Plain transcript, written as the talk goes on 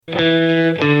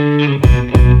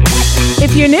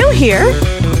If you're new here,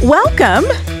 welcome.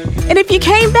 And if you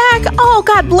came back, oh,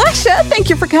 God bless you. Thank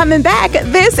you for coming back.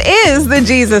 This is the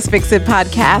Jesus Fix It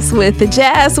podcast with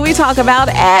Jess. We talk about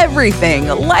everything.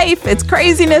 Life, its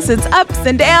craziness, its ups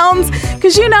and downs.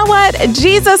 Because you know what?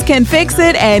 Jesus can fix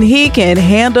it and he can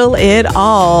handle it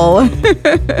all.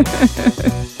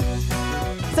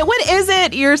 So what is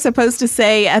it you're supposed to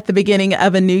say at the beginning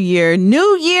of a new year?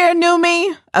 New year, new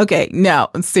me? Okay, no,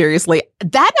 seriously.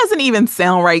 That doesn't even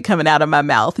sound right coming out of my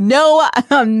mouth. No,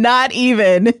 I'm not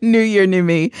even new year, new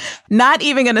me. Not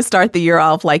even going to start the year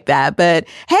off like that. But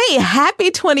hey, happy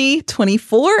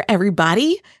 2024,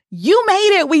 everybody. You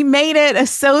made it. We made it.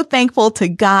 So thankful to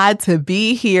God to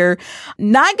be here.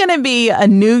 Not going to be a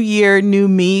new year, new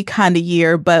me kind of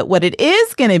year, but what it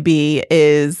is going to be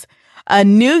is a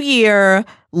new year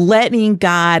letting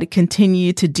God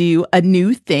continue to do a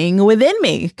new thing within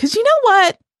me. Because you know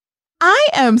what? I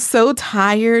am so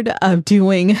tired of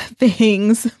doing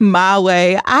things my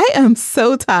way. I am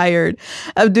so tired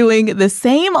of doing the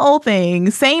same old thing,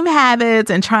 same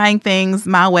habits, and trying things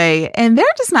my way, and they're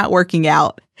just not working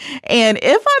out. And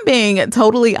if I'm being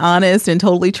totally honest and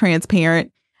totally transparent,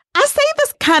 I say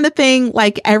this kind of thing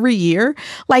like every year.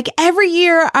 Like every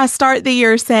year I start the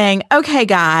year saying, okay,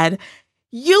 God,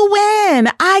 you win.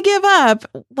 I give up.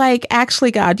 Like,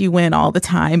 actually, God, you win all the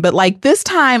time. But like this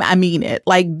time, I mean it.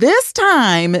 Like this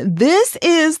time, this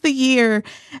is the year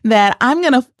that I'm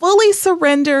going to fully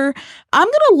surrender. I'm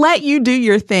going to let you do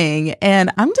your thing.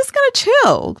 And I'm just going to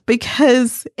chill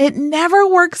because it never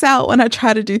works out when I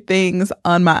try to do things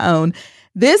on my own.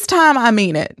 This time, I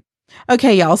mean it.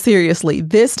 Okay, y'all, seriously,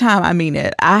 this time I mean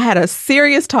it. I had a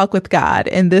serious talk with God,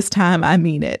 and this time I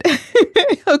mean it.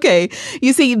 Okay,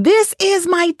 you see, this is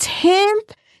my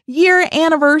 10th year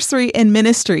anniversary in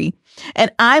ministry,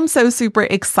 and I'm so super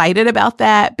excited about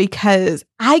that because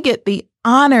I get the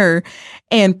honor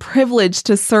and privilege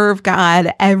to serve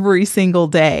God every single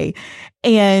day.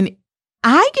 And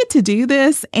I get to do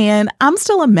this, and I'm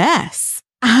still a mess.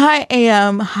 I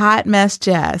am hot mess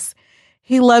Jess.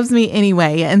 He loves me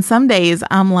anyway. And some days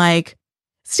I'm like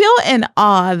still in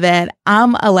awe that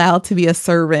I'm allowed to be a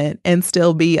servant and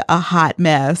still be a hot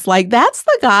mess. Like that's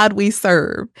the God we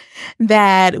serve,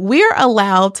 that we're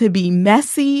allowed to be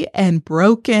messy and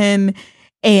broken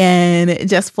and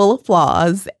just full of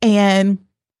flaws. And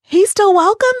he still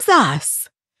welcomes us.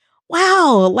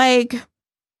 Wow. Like,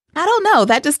 I don't know.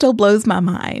 That just still blows my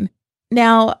mind.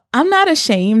 Now, I'm not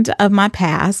ashamed of my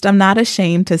past. I'm not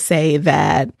ashamed to say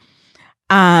that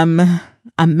I'm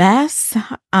a mess.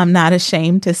 I'm not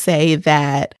ashamed to say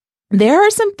that there are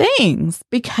some things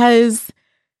because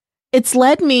it's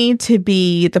led me to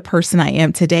be the person I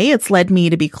am today. It's led me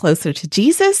to be closer to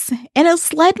Jesus, and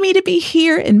it's led me to be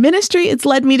here in ministry. It's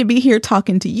led me to be here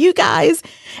talking to you guys.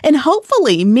 And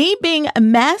hopefully me being a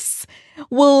mess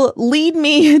will lead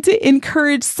me to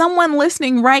encourage someone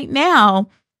listening right now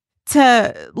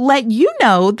to let you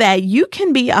know that you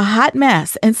can be a hot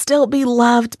mess and still be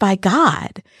loved by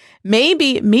God.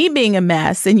 Maybe me being a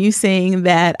mess and you saying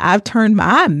that I've turned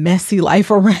my messy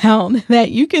life around,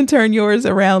 that you can turn yours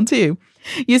around too.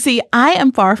 You see, I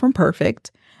am far from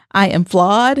perfect. I am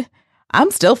flawed. I'm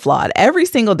still flawed. Every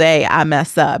single day I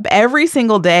mess up. Every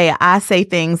single day I say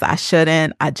things I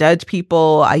shouldn't. I judge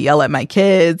people. I yell at my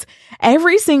kids.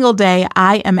 Every single day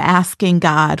I am asking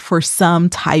God for some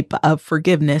type of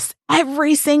forgiveness.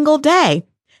 Every single day.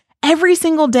 Every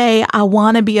single day I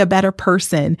want to be a better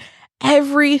person.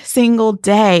 Every single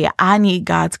day I need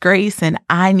God's grace and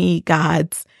I need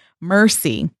God's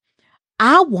mercy.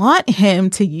 I want him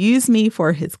to use me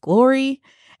for his glory.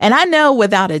 And I know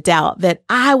without a doubt that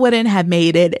I wouldn't have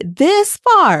made it this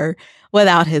far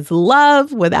without his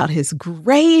love, without his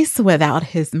grace, without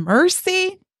his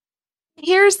mercy.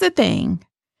 Here's the thing.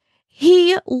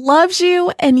 He loves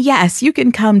you. And yes, you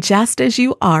can come just as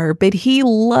you are, but he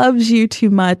loves you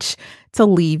too much to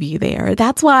leave you there.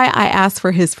 That's why I ask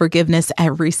for his forgiveness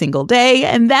every single day.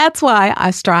 And that's why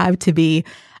I strive to be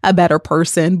a better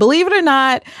person. Believe it or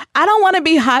not, I don't want to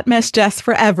be hot mess Jess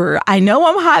forever. I know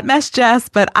I'm hot mess Jess,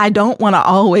 but I don't want to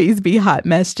always be hot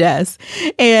mess Jess.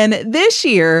 And this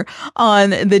year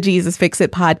on the Jesus Fix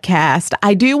It podcast,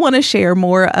 I do want to share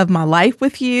more of my life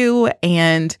with you,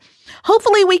 and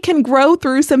hopefully we can grow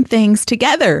through some things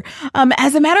together.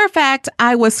 As a matter of fact,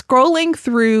 I was scrolling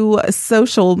through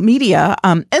social media,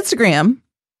 Instagram,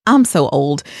 I'm so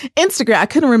old. Instagram, I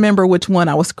couldn't remember which one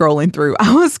I was scrolling through.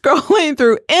 I was scrolling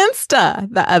through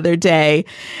Insta the other day,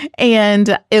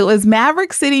 and it was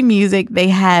Maverick City Music. They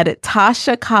had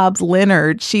Tasha Cobb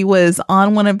Leonard. She was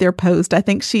on one of their posts. I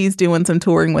think she's doing some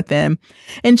touring with them.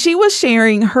 And she was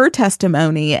sharing her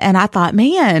testimony. And I thought,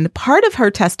 man, part of her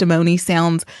testimony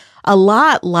sounds a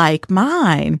lot like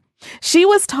mine. She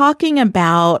was talking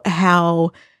about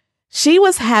how she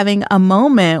was having a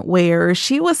moment where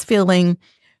she was feeling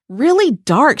really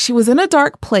dark. She was in a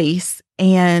dark place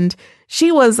and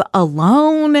she was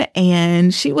alone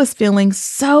and she was feeling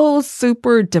so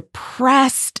super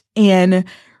depressed and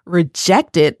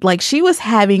rejected. Like she was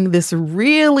having this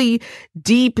really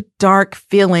deep, dark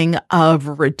feeling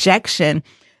of rejection.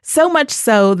 So much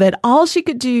so that all she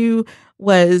could do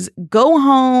was go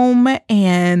home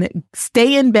and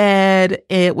stay in bed.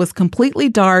 It was completely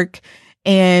dark.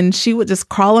 And she would just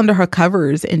crawl under her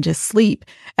covers and just sleep.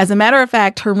 As a matter of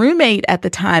fact, her roommate at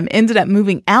the time ended up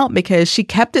moving out because she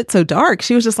kept it so dark.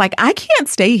 She was just like, I can't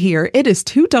stay here. It is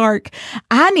too dark.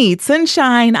 I need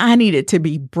sunshine. I need it to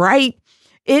be bright.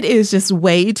 It is just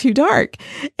way too dark.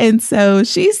 And so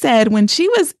she said when she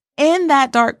was in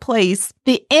that dark place,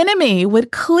 the enemy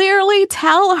would clearly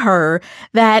tell her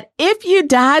that if you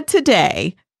died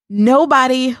today,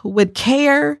 nobody would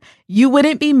care. You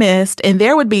wouldn't be missed. And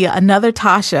there would be another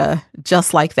Tasha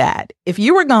just like that. If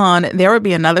you were gone, there would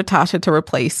be another Tasha to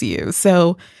replace you.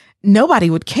 So nobody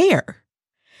would care.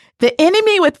 The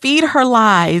enemy would feed her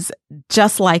lies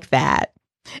just like that.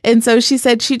 And so she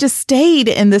said she just stayed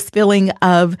in this feeling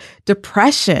of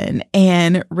depression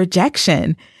and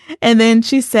rejection. And then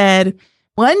she said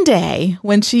one day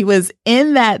when she was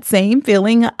in that same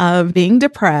feeling of being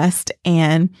depressed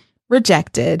and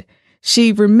rejected,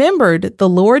 she remembered the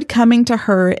Lord coming to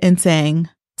her and saying,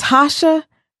 Tasha,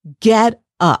 get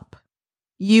up.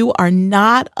 You are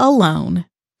not alone.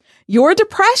 Your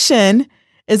depression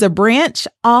is a branch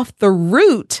off the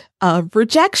root of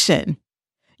rejection.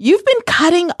 You've been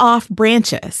cutting off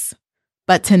branches,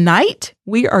 but tonight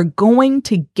we are going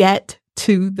to get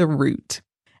to the root.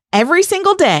 Every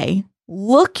single day,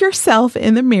 look yourself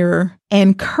in the mirror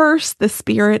and curse the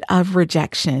spirit of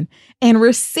rejection and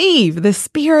receive the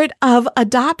spirit of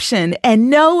adoption and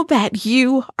know that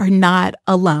you are not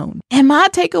alone. And my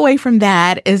takeaway from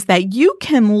that is that you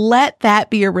can let that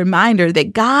be a reminder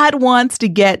that God wants to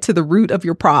get to the root of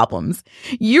your problems.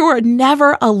 You are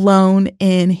never alone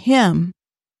in Him.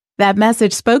 That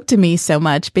message spoke to me so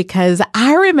much because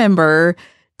I remember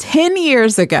 10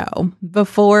 years ago,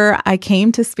 before I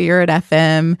came to Spirit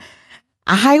FM,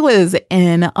 I was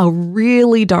in a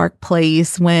really dark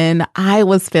place when I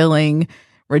was feeling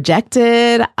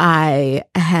rejected. I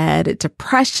had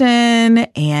depression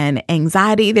and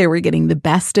anxiety. They were getting the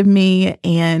best of me.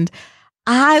 And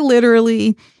I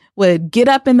literally would get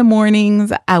up in the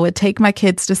mornings. I would take my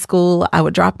kids to school. I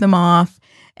would drop them off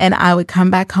and I would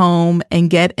come back home and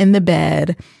get in the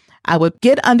bed. I would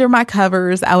get under my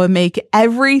covers. I would make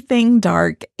everything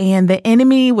dark. And the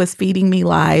enemy was feeding me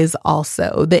lies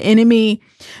also. The enemy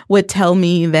would tell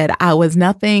me that I was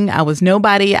nothing. I was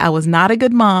nobody. I was not a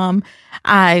good mom.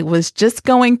 I was just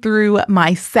going through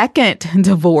my second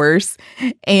divorce.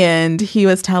 And he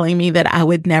was telling me that I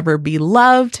would never be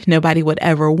loved. Nobody would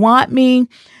ever want me.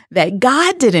 That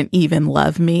God didn't even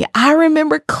love me. I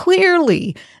remember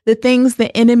clearly the things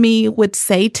the enemy would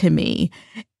say to me.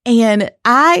 And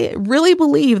I really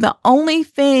believe the only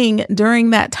thing during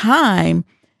that time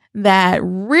that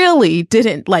really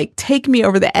didn't take me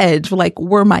over the edge,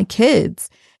 were my kids.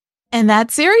 And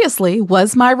that seriously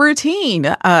was my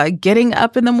routine, getting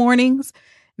up in the mornings,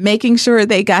 making sure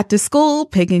they got to school,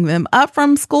 picking them up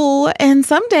from school. And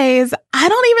some days I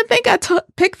don't even think I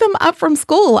picked them up from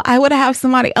school. I would have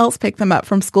somebody else pick them up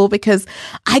from school because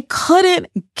I couldn't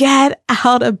get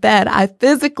out of bed. I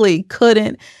physically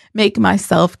couldn't make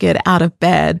myself get out of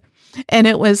bed. And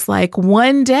it was like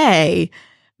one day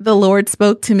the Lord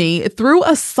spoke to me through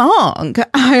a song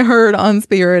I heard on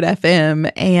Spirit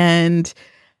FM. And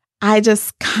I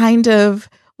just kind of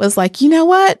was like, you know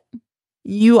what?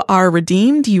 You are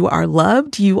redeemed. You are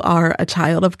loved. You are a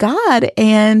child of God.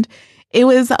 And it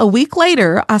was a week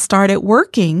later, I started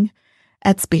working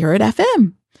at Spirit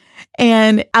FM.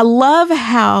 And I love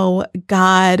how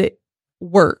God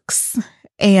works.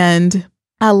 And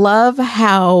I love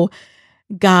how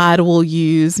God will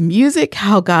use music,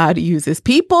 how God uses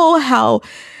people, how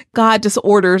God just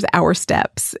orders our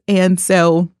steps. And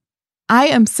so I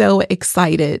am so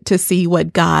excited to see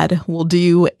what God will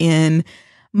do in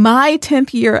my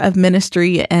 10th year of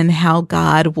ministry and how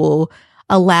God will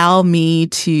allow me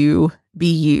to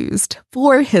be used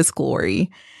for his glory.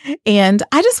 And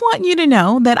I just want you to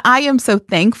know that I am so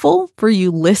thankful for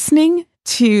you listening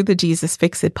to the Jesus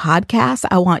Fix It podcast.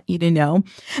 I want you to know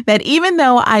that even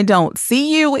though I don't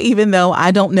see you, even though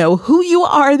I don't know who you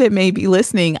are that may be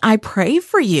listening, I pray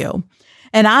for you.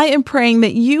 And I am praying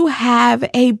that you have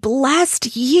a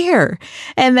blessed year,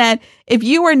 and that if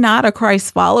you are not a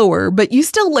Christ follower, but you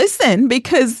still listen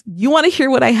because you want to hear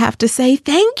what I have to say,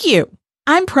 thank you.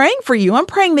 I'm praying for you. I'm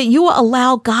praying that you will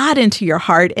allow God into your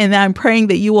heart, and I'm praying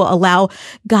that you will allow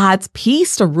God's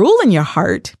peace to rule in your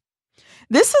heart.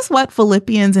 This is what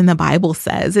Philippians in the Bible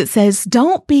says. It says,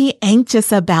 don't be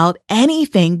anxious about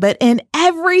anything, but in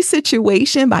every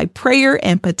situation by prayer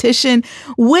and petition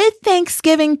with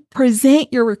thanksgiving,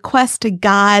 present your request to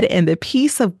God, and the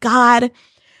peace of God,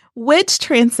 which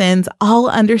transcends all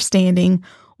understanding,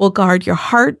 will guard your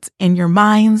hearts and your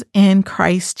minds in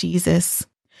Christ Jesus.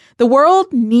 The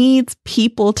world needs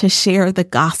people to share the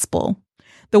gospel.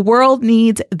 The world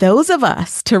needs those of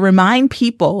us to remind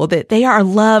people that they are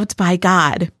loved by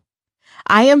God.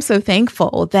 I am so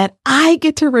thankful that I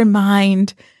get to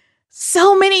remind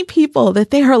so many people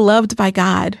that they are loved by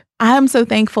God. I am so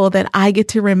thankful that I get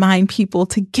to remind people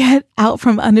to get out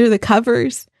from under the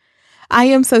covers. I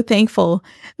am so thankful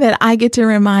that I get to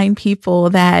remind people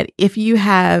that if you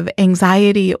have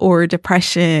anxiety or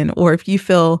depression, or if you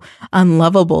feel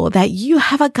unlovable, that you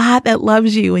have a God that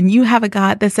loves you, and you have a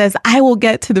God that says, I will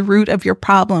get to the root of your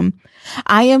problem.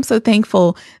 I am so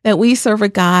thankful that we serve a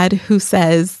God who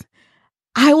says,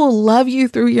 I will love you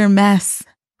through your mess.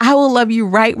 I will love you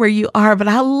right where you are, but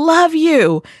I love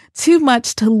you too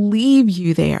much to leave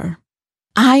you there.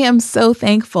 I am so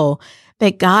thankful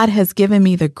that God has given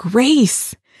me the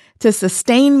grace to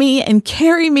sustain me and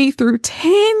carry me through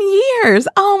 10 years.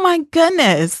 Oh my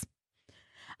goodness.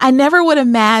 I never would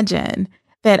imagine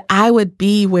that I would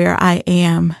be where I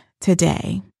am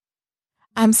today.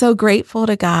 I'm so grateful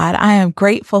to God. I am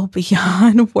grateful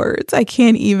beyond words. I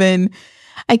can't even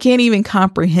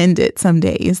comprehend it some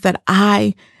days that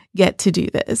I get to do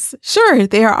this. Sure,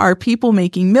 there are people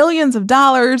making millions of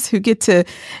dollars who get to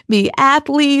be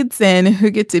athletes and who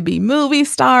get to be movie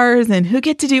stars and who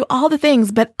get to do all the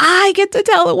things, but I get to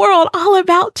tell the world all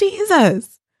about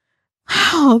Jesus.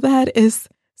 Wow, that is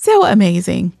so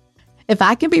amazing. If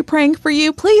I can be praying for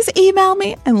you, please email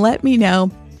me and let me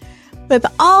know. With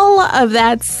all of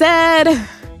that said,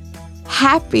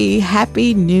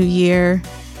 happy New Year.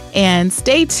 And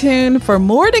stay tuned for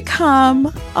more to come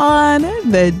on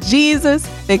the Jesus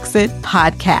Fix It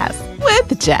podcast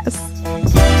with Jess.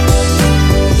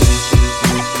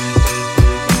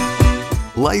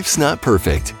 Life's not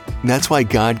perfect. That's why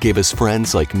God gave us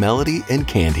friends like Melody and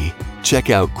Candy. Check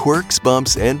out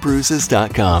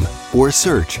quirksbumpsandbruises.com or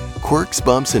search Quirks,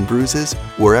 Bumps, and Bruises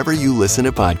wherever you listen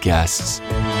to podcasts.